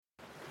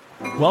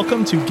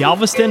Welcome to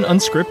Galveston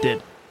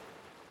Unscripted.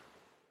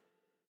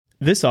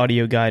 This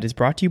audio guide is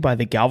brought to you by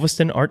the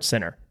Galveston Arts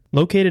Center,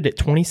 located at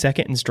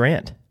 22nd and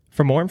Strand.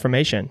 For more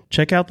information,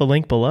 check out the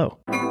link below.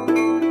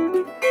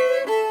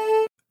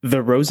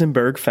 The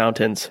Rosenberg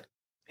Fountains.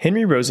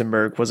 Henry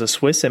Rosenberg was a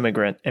Swiss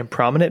immigrant and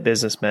prominent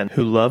businessman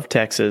who loved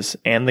Texas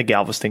and the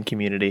Galveston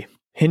community.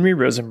 Henry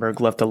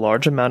Rosenberg left a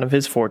large amount of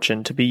his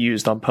fortune to be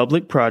used on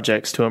public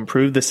projects to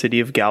improve the city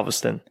of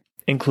Galveston,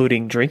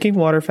 including drinking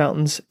water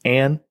fountains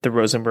and the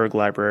Rosenberg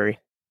Library.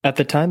 At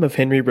the time of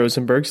Henry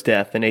Rosenberg's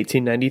death in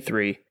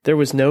 1893, there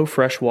was no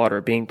fresh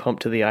water being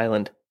pumped to the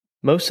island.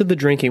 Most of the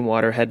drinking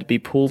water had to be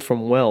pulled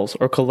from wells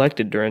or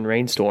collected during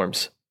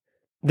rainstorms.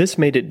 This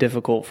made it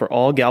difficult for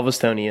all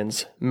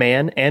Galvestonians,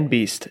 man and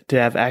beast, to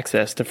have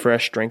access to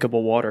fresh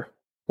drinkable water.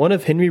 One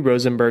of Henry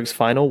Rosenberg's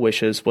final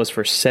wishes was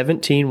for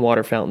 17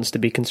 water fountains to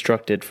be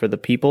constructed for the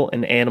people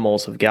and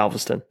animals of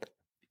Galveston.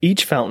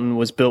 Each fountain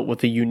was built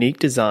with a unique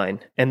design,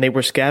 and they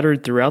were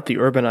scattered throughout the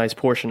urbanized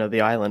portion of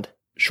the island.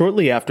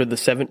 Shortly after the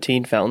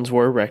 17 fountains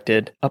were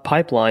erected, a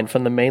pipeline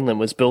from the mainland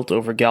was built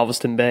over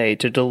Galveston Bay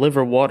to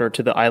deliver water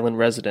to the island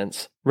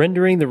residents,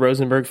 rendering the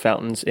Rosenberg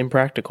fountains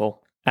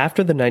impractical.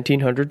 After the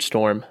 1900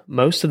 storm,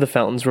 most of the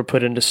fountains were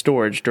put into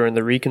storage during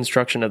the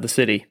reconstruction of the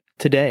city.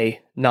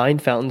 Today, 9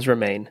 fountains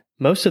remain.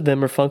 Most of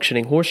them are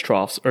functioning horse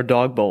troughs or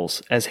dog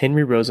bowls, as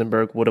Henry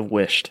Rosenberg would have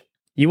wished.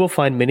 You will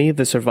find many of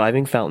the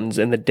surviving fountains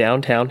in the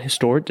downtown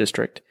historic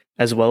district,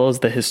 as well as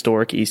the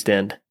historic East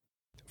End.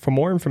 For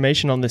more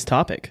information on this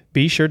topic,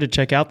 be sure to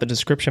check out the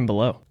description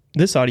below.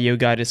 This audio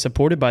guide is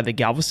supported by the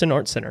Galveston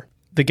Arts Center.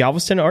 The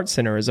Galveston Arts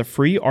Center is a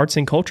free arts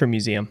and culture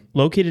museum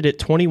located at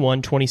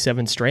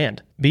 2127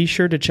 Strand. Be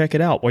sure to check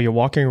it out while you're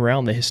walking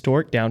around the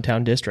historic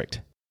downtown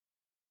district.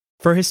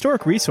 For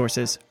historic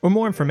resources or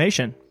more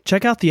information,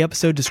 check out the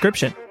episode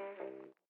description.